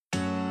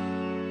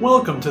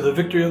Welcome to the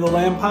Victory of the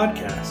Lamb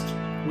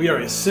podcast. We are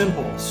a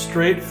simple,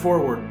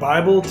 straightforward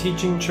Bible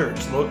teaching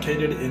church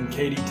located in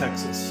Katy,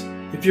 Texas.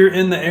 If you're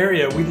in the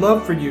area, we'd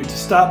love for you to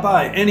stop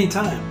by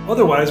anytime.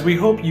 Otherwise, we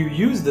hope you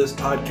use this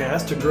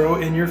podcast to grow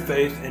in your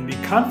faith and be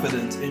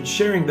confident in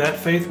sharing that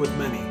faith with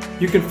many.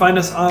 You can find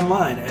us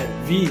online at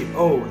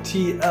votl.org.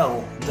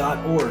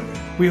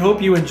 We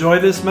hope you enjoy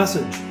this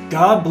message.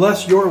 God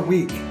bless your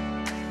week.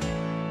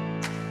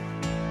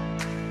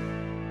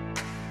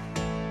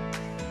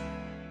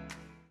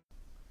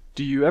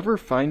 Do you ever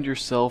find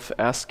yourself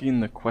asking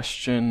the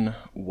question,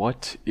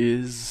 what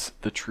is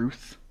the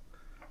truth?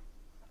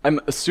 I'm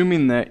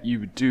assuming that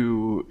you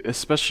do,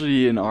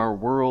 especially in our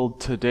world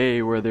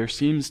today where there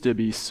seems to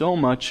be so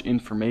much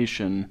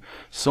information,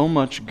 so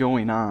much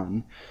going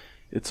on,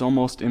 it's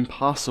almost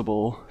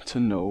impossible to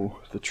know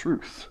the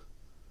truth.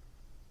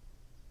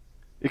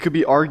 It could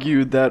be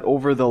argued that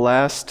over the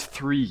last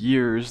 3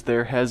 years,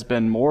 there has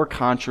been more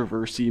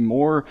controversy,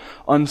 more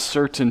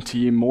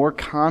uncertainty, more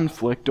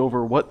conflict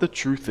over what the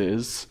truth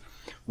is,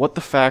 what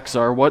the facts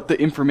are, what the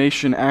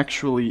information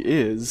actually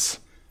is,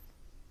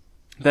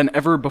 than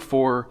ever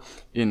before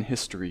in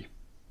history.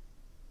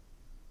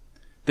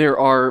 There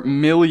are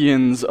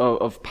millions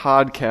of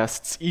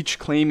podcasts, each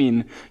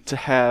claiming to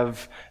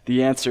have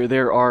the answer.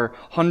 There are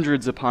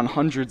hundreds upon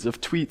hundreds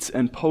of tweets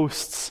and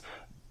posts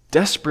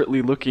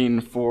desperately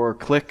looking for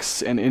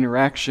clicks and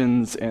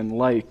interactions and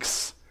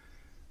likes.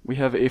 We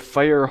have a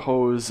fire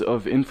hose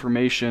of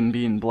information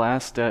being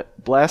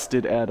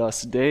blasted at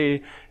us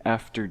day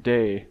after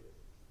day.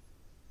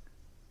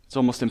 It's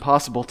almost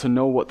impossible to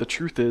know what the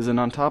truth is, and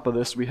on top of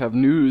this, we have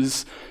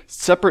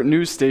separate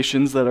news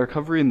stations that are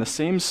covering the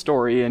same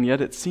story, and yet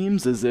it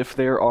seems as if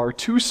there are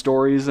two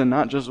stories and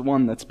not just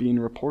one that's being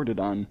reported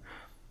on.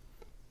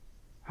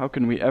 How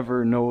can we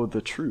ever know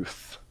the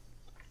truth?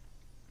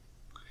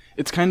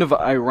 It's kind of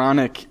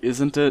ironic,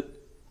 isn't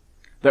it,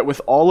 that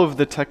with all of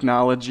the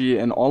technology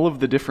and all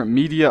of the different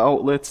media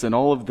outlets and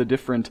all of the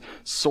different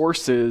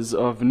sources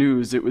of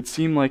news, it would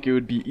seem like it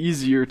would be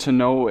easier to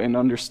know and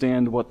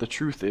understand what the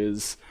truth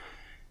is.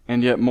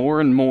 And yet more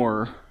and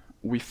more,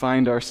 we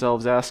find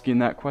ourselves asking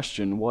that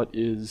question, what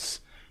is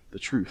the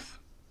truth?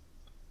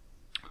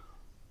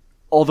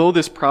 Although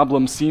this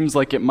problem seems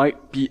like it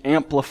might be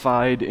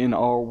amplified in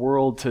our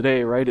world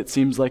today, right? It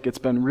seems like it's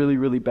been really,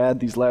 really bad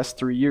these last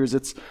 3 years.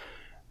 It's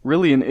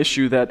really an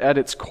issue that at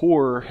its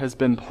core has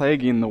been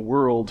plaguing the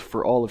world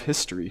for all of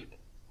history.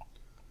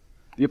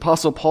 The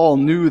Apostle Paul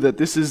knew that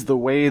this is the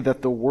way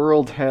that the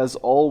world has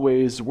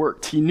always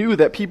worked. He knew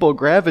that people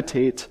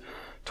gravitate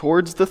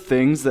towards the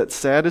things that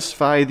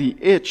satisfy the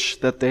itch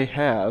that they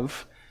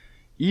have,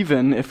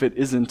 even if it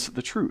isn't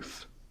the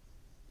truth.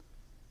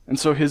 And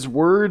so his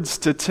words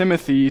to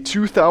Timothy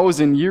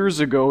 2,000 years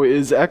ago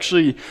is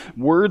actually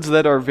words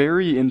that are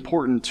very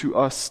important to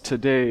us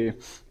today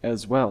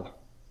as well.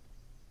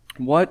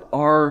 What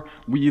are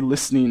we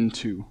listening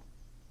to?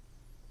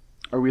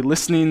 Are we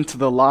listening to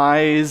the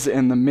lies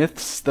and the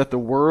myths that the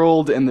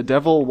world and the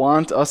devil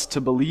want us to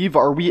believe?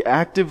 Are we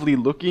actively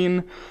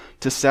looking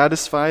to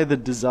satisfy the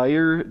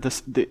desire,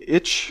 the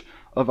itch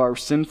of our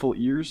sinful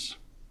ears?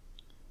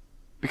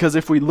 Because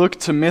if we look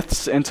to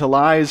myths and to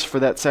lies for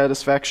that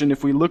satisfaction,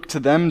 if we look to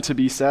them to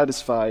be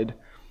satisfied,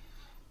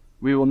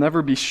 we will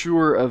never be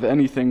sure of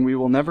anything. We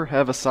will never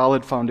have a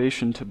solid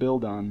foundation to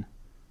build on.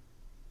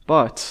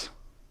 But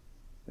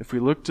if we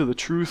look to the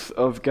truth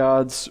of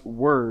God's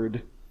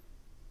Word,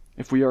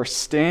 if we are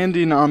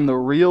standing on the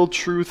real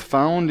truth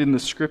found in the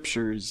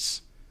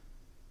Scriptures,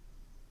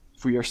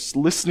 if we are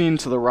listening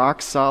to the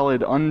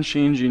rock-solid,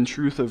 unchanging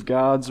truth of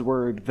God's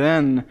Word,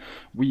 then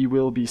we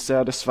will be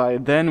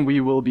satisfied, then we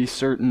will be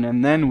certain,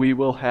 and then we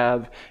will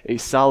have a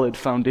solid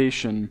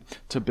foundation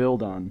to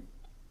build on.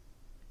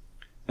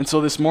 And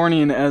so this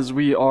morning, as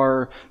we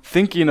are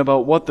thinking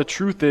about what the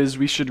truth is,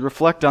 we should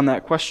reflect on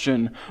that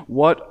question,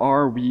 what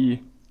are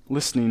we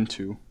listening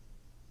to?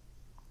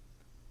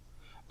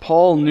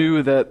 Paul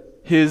knew that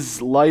his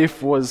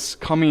life was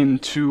coming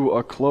to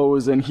a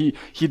close, and he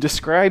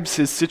describes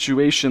his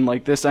situation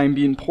like this: I am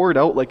being poured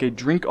out like a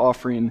drink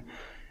offering,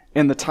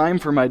 and the time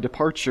for my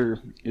departure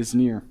is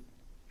near.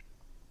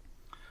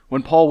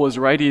 When Paul was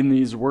writing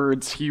these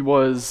words, he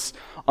was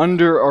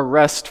under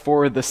arrest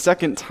for the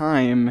second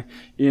time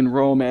in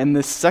Rome, and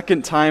this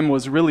second time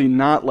was really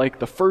not like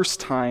the first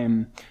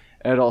time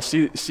at all.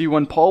 See,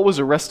 when Paul was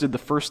arrested the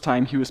first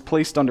time, he was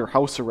placed under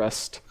house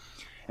arrest.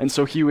 And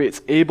so he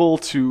was able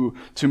to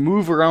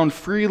move around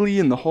freely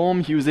in the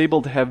home. He was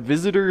able to have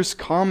visitors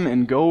come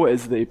and go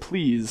as they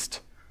pleased.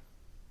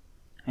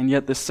 And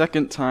yet the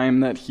second time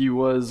that he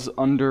was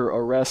under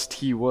arrest,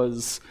 he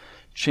was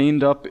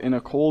chained up in a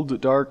cold,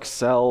 dark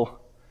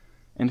cell,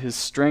 and his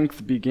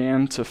strength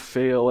began to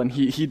fail. And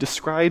he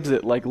describes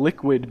it like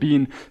liquid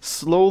being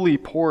slowly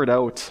poured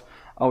out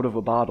of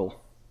a bottle.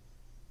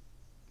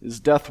 His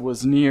death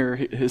was near.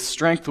 His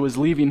strength was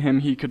leaving him.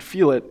 He could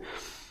feel it.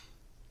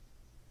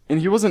 And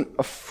he wasn't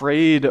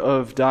afraid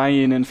of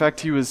dying. In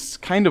fact, he was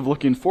kind of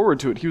looking forward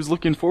to it. He was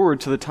looking forward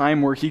to the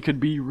time where he could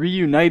be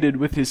reunited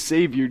with his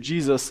Savior,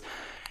 Jesus.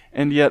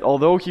 And yet,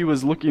 although he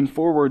was looking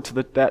forward to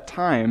that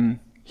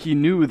time, he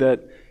knew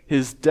that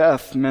his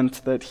death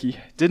meant that he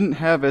didn't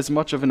have as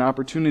much of an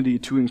opportunity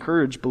to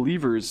encourage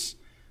believers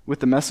with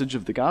the message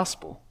of the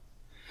gospel.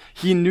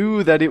 He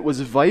knew that it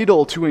was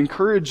vital to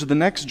encourage the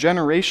next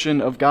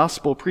generation of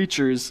gospel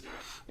preachers,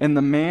 and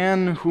the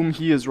man whom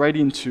he is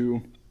writing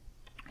to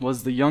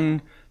was the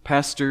young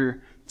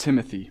pastor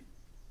Timothy.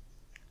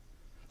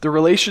 The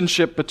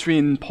relationship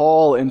between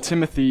Paul and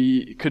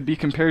Timothy could be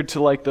compared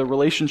to like the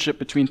relationship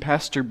between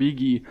Pastor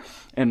Beege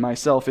and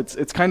myself.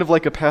 It's kind of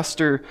like a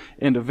pastor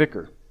and a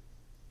vicar.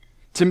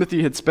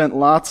 Timothy had spent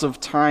lots of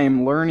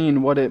time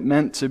learning what it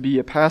meant to be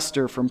a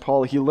pastor from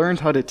Paul. He learned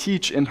how to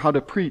teach and how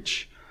to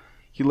preach.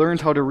 He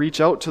learned how to reach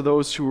out to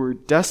those who were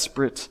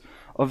desperate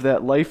of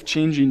that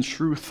life-changing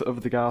truth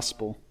of the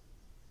gospel.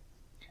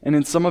 And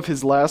in some of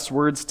his last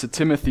words to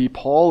Timothy,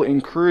 Paul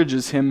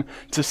encourages him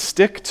to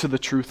stick to the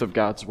truth of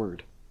God's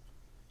word,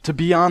 to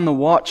be on the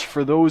watch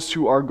for those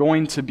who are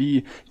going to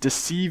be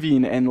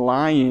deceiving and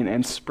lying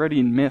and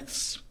spreading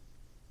myths.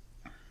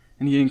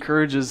 And he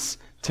encourages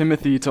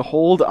Timothy to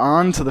hold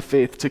on to the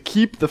faith, to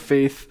keep the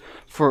faith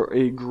for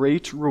a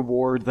great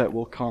reward that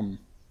will come.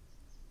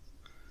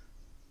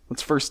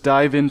 Let's first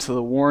dive into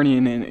the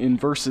warning in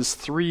verses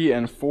 3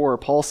 and 4.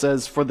 Paul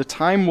says, "For the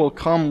time will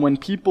come when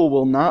people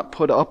will not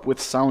put up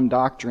with sound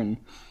doctrine.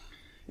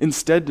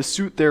 Instead, to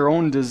suit their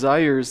own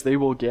desires, they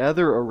will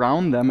gather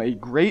around them a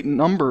great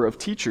number of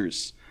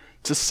teachers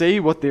to say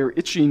what their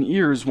itching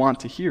ears want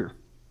to hear.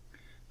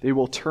 They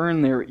will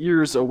turn their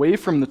ears away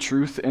from the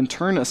truth and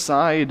turn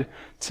aside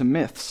to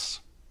myths."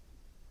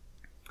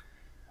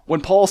 When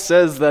Paul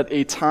says that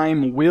a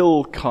time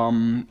will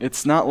come,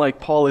 it's not like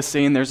Paul is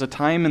saying there's a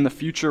time in the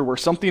future where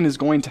something is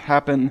going to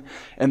happen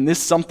and this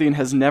something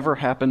has never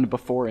happened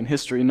before in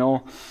history.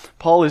 No,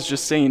 Paul is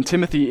just saying,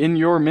 Timothy, in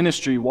your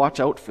ministry,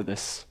 watch out for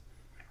this.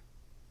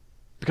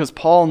 Because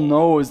Paul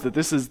knows that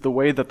this is the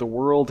way that the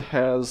world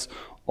has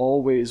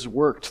always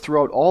worked.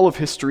 Throughout all of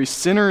history,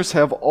 sinners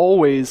have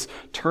always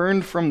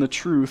turned from the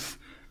truth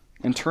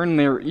and turned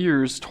their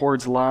ears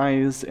towards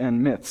lies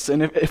and myths.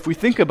 And if we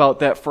think about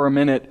that for a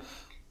minute,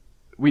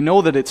 we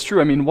know that it's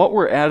true. I mean, what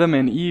were Adam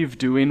and Eve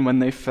doing when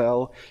they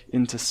fell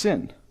into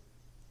sin?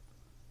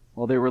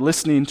 Well, they were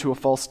listening to a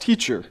false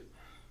teacher,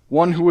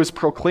 one who was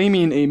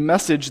proclaiming a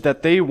message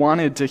that they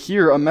wanted to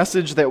hear, a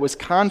message that was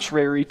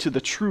contrary to the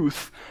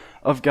truth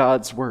of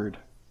God's word.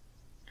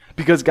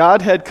 Because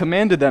God had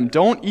commanded them,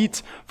 don't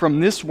eat from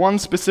this one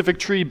specific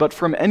tree, but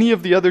from any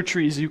of the other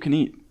trees you can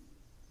eat.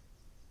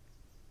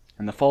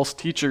 And the false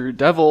teacher,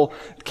 devil,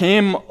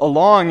 came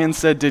along and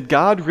said, did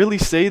God really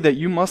say that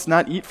you must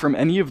not eat from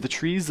any of the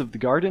trees of the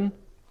garden?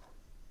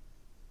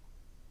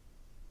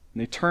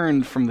 And they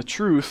turned from the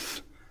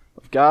truth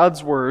of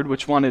God's word,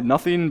 which wanted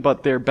nothing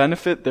but their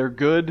benefit, their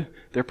good,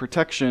 their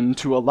protection,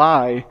 to a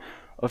lie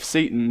of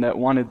Satan that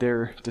wanted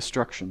their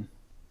destruction.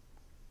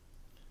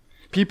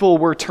 People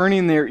were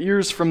turning their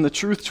ears from the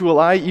truth to a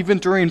lie even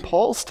during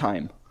Paul's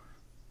time.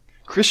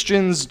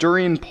 Christians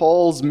during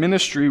Paul's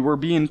ministry were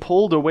being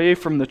pulled away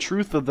from the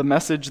truth of the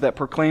message that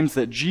proclaims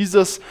that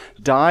Jesus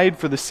died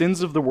for the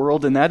sins of the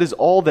world and that is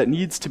all that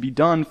needs to be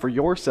done for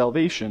your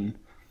salvation,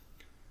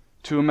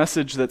 to a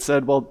message that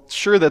said, well,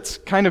 sure, that's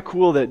kind of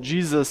cool that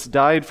Jesus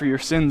died for your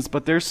sins,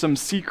 but there's some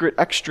secret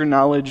extra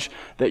knowledge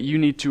that you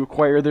need to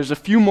acquire. There's a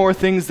few more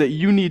things that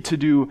you need to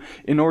do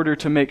in order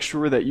to make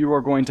sure that you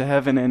are going to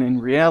heaven, and in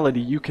reality,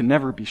 you can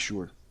never be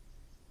sure.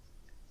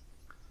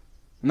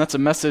 And that's a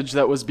message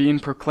that was being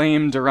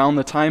proclaimed around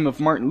the time of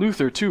Martin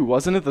Luther too,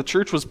 wasn't it? The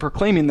church was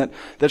proclaiming that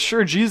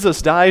sure,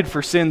 Jesus died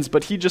for sins,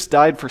 but he just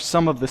died for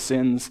some of the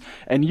sins,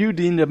 and you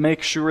need to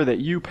make sure that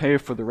you pay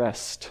for the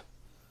rest.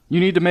 You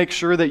need to make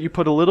sure that you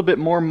put a little bit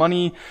more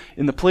money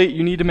in the plate.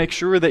 You need to make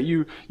sure that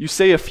you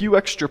say a few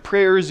extra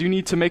prayers. You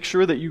need to make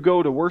sure that you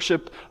go to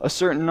worship a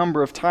certain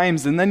number of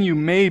times, and then you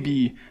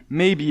maybe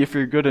if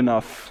you're good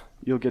enough,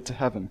 you'll get to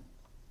heaven.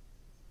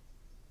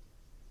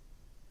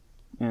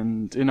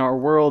 And in our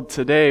world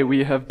today,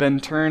 we have been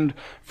turned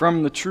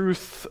from the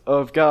truth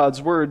of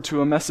God's word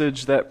to a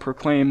message that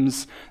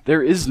proclaims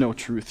there is no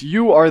truth.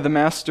 You are the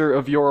master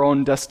of your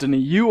own destiny.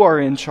 You are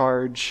in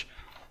charge.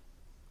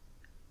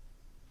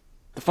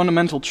 The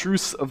fundamental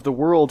truths of the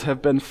world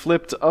have been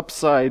flipped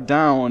upside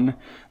down,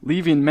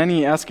 leaving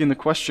many asking the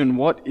question,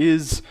 what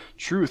is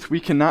truth? We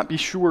cannot be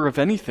sure of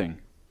anything.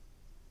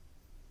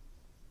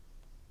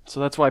 So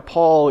that's why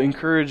Paul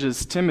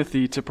encourages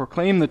Timothy to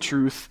proclaim the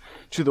truth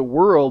to the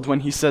world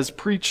when he says,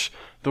 preach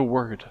the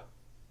word.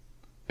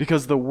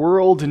 Because the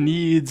world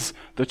needs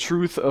the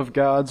truth of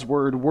God's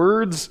word.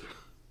 Words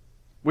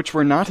which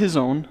were not his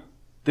own.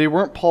 They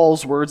weren't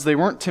Paul's words. They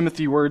weren't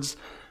Timothy's words.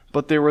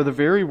 But they were the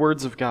very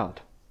words of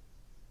God.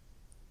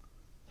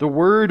 The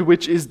word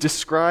which is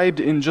described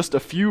in just a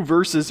few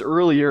verses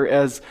earlier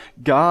as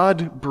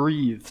God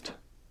breathed.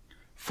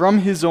 From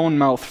his own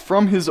mouth,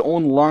 from his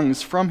own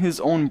lungs, from his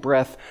own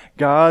breath,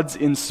 God's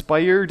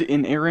inspired,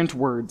 inerrant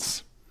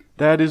words.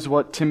 That is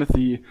what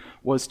Timothy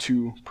was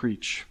to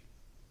preach.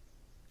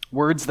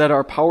 Words that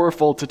are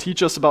powerful to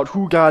teach us about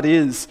who God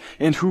is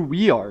and who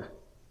we are.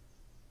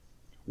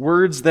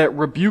 words that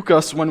rebuke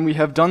us when we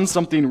have done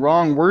something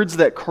wrong, words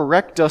that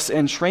correct us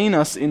and train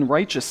us in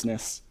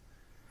righteousness.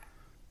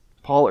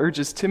 Paul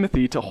urges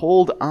Timothy to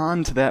hold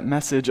on to that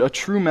message, a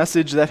true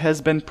message that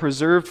has been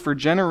preserved for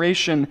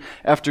generation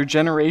after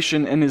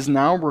generation and is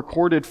now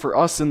recorded for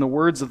us in the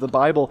words of the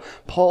Bible.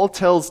 Paul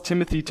tells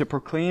Timothy to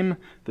proclaim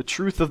the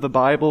truth of the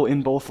Bible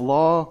in both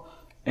law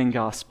and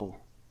gospel.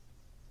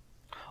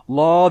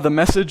 Law, the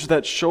message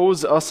that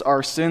shows us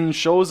our sin,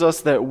 shows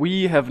us that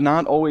we have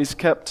not always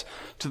kept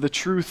to the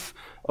truth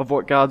of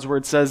what God's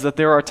word says, that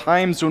there are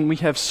times when we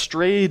have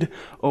strayed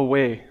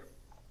away.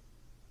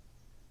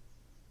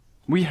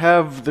 We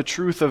have the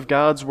truth of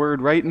God's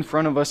word right in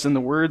front of us in the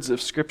words of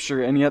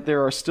Scripture, and yet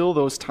there are still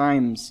those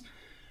times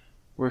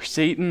where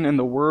Satan and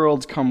the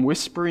world come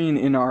whispering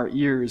in our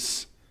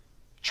ears,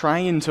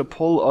 trying to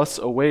pull us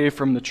away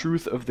from the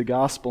truth of the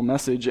gospel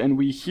message. And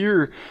we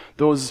hear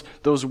those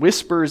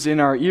whispers in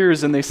our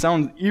ears, and they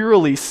sound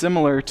eerily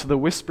similar to the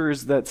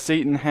whispers that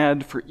Satan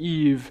had for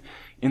Eve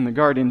in the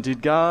garden.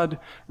 Did God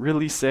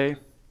really say?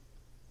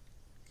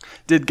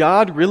 Did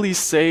God really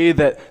say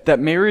that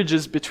marriage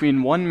is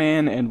between one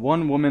man and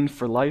one woman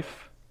for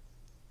life?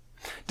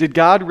 Did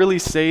God really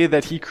say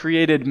that He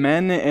created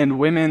men and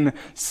women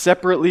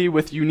separately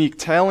with unique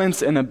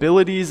talents and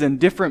abilities and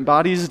different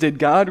bodies? Did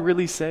God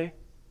really say?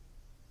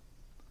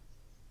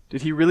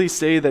 Did He really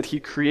say that He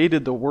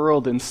created the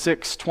world in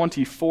 6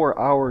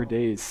 24-hour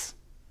days?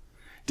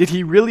 Did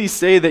He really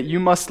say that you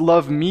must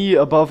love me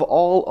above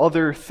all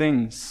other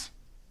things?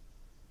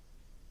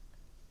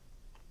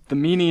 The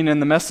meaning and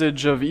the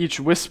message of each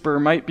whisper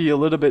might be a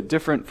little bit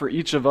different for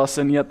each of us,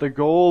 and yet the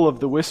goal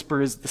of the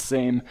whisper is the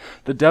same.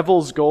 The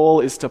devil's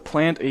goal is to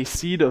plant a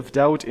seed of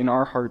doubt in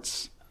our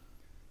hearts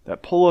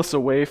that pull us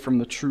away from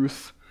the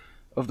truth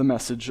of the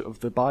message of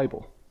the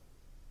Bible.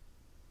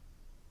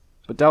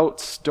 But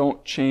doubts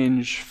don't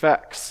change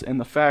facts, and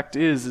the fact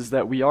is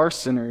that we are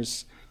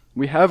sinners.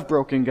 We have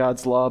broken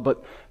God's law,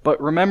 but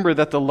remember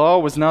that the law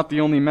was not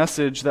the only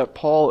message that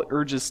Paul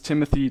urges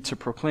Timothy to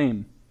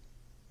proclaim.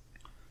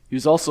 He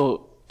was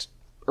also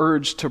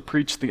urged to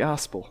preach the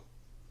gospel.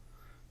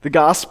 The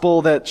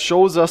gospel that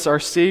shows us our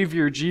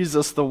Savior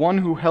Jesus, the one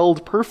who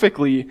held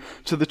perfectly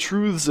to the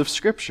truths of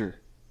Scripture.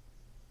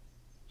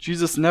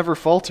 Jesus never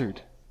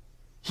faltered.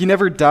 He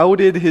never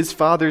doubted His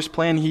Father's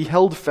plan. He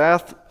held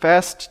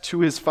fast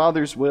to His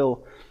Father's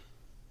will.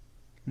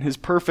 His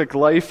perfect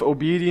life,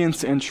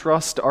 obedience, and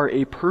trust are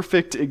a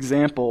perfect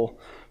example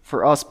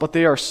for us, but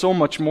they are so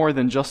much more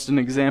than just an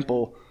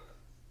example,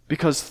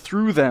 because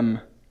through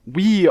them,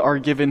 we are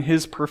given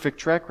His perfect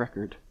track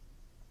record.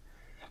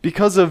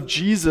 Because of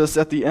Jesus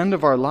at the end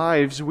of our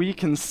lives, we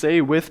can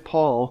say with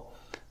Paul,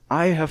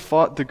 I have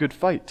fought the good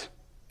fight.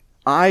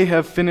 I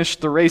have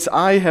finished the race.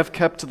 I have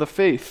kept the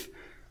faith.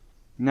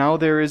 Now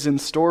there is in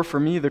store for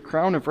me the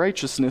crown of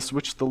righteousness,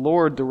 which the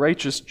Lord, the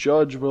righteous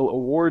judge, will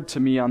award to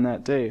me on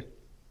that day.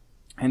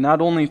 And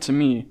not only to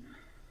me,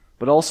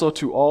 but also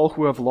to all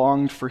who have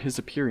longed for His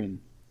appearing.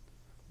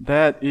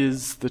 That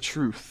is the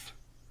truth.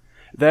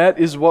 That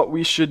is what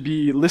we should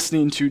be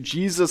listening to.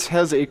 Jesus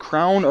has a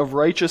crown of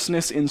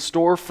righteousness in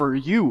store for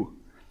you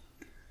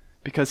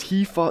because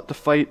He fought the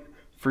fight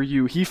for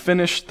you. He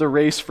finished the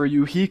race for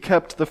you. He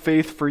kept the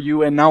faith for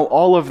you, and now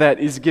all of that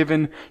is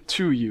given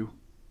to you.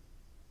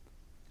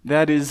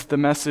 That is the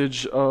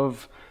message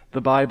of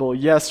the Bible.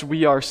 Yes,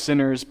 we are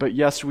sinners, but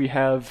yes, we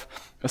have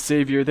a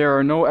Savior. There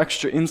are no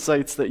extra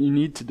insights that you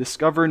need to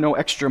discover, no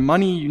extra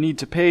money you need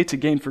to pay to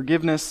gain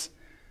forgiveness.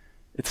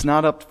 It's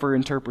not up for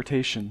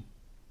interpretation.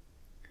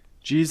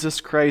 Jesus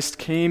Christ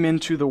came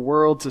into the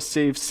world to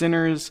save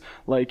sinners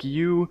like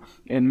you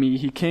and me.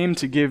 He came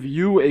to give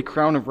you a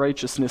crown of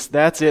righteousness.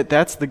 That's it.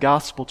 That's the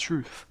gospel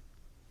truth.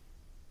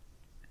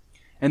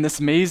 And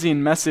this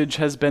amazing message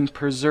has been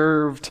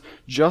preserved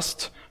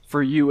just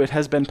for you. It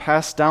has been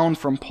passed down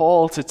from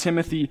Paul to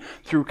Timothy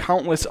through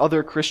countless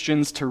other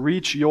Christians to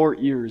reach your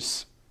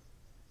ears.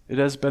 It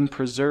has been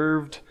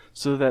preserved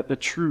so that the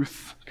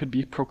truth could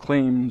be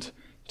proclaimed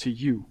to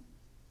you.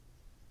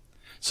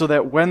 So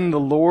that when the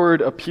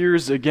Lord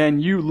appears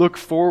again, you look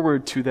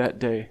forward to that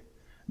day,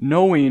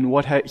 knowing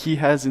what He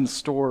has in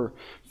store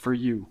for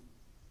you.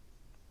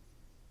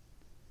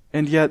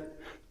 And yet,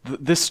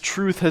 this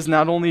truth has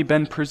not only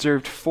been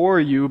preserved for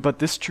you, but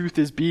this truth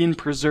is being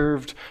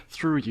preserved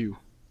through you.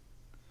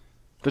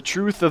 The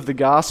truth of the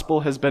gospel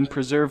has been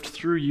preserved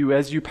through you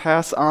as you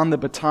pass on the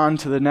baton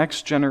to the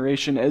next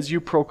generation, as you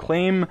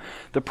proclaim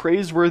the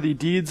praiseworthy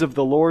deeds of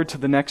the Lord to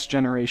the next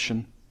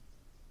generation.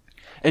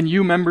 And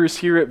you members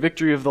here at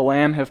Victory of the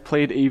Lamb have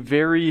played a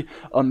very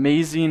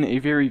amazing, a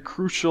very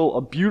crucial,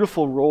 a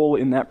beautiful role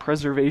in that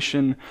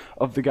preservation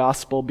of the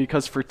gospel,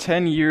 because for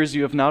 10 years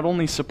you have not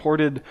only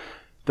supported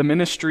the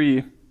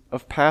ministry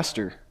of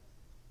pastor,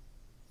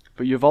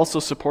 but you have also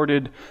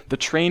supported the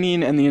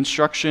training and the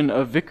instruction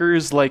of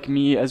vicars like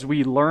me as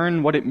we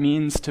learn what it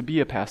means to be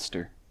a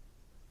pastor,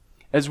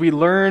 as we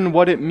learn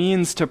what it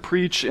means to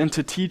preach and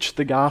to teach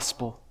the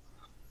gospel,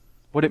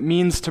 what it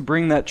means to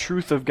bring that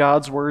truth of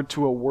God's word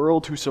to a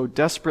world who so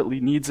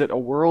desperately needs it, a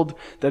world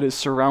that is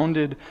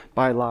surrounded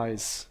by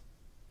lies.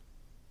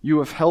 You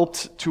have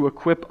helped to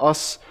equip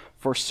us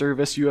for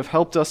service. You have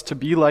helped us to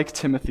be like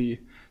Timothy,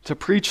 to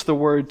preach the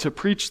word, to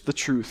preach the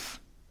truth.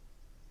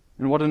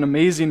 And what an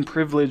amazing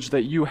privilege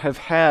that you have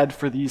had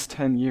for these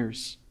 10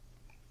 years.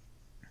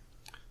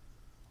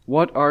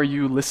 What are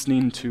you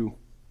listening to?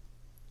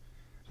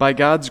 By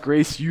God's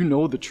grace, you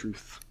know the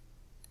truth.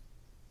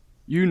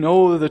 You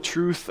know the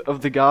truth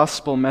of the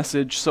gospel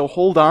message, so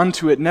hold on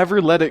to it.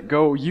 Never let it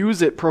go.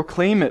 Use it.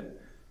 Proclaim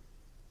it.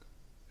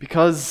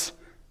 Because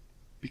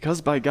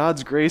by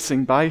God's grace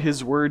and by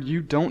His word,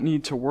 you don't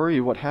need to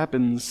worry what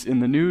happens in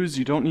the news.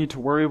 You don't need to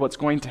worry what's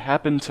going to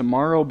happen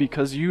tomorrow,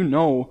 because you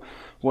know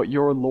what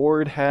your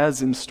Lord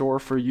has in store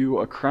for you,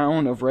 a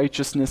crown of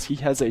righteousness. He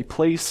has a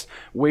place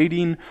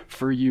waiting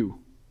for you.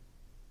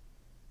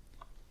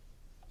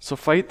 So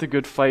fight the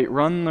good fight,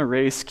 run the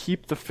race,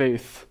 keep the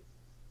faith.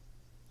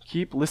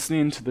 Keep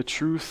listening to the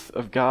truth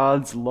of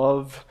God's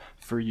love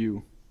for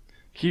you.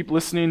 Keep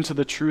listening to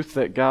the truth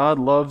that God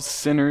loves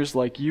sinners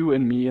like you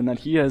and me, and that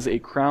He has a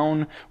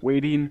crown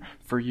waiting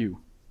for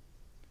you.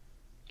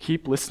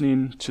 Keep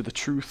listening to the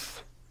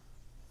truth.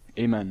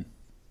 Amen.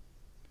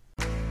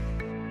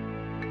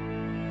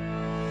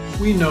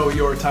 We know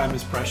your time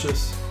is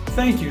precious.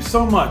 Thank you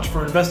so much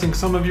for investing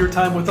some of your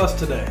time with us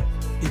today.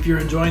 If you're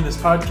enjoying this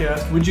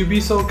podcast, would you be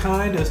so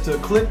kind as to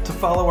click to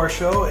follow our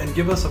show and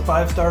give us a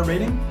 5-star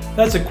rating?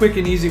 That's a quick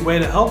and easy way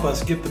to help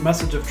us get the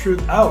message of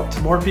truth out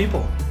to more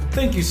people.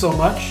 Thank you so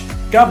much.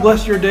 God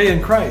bless your day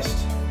in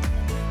Christ.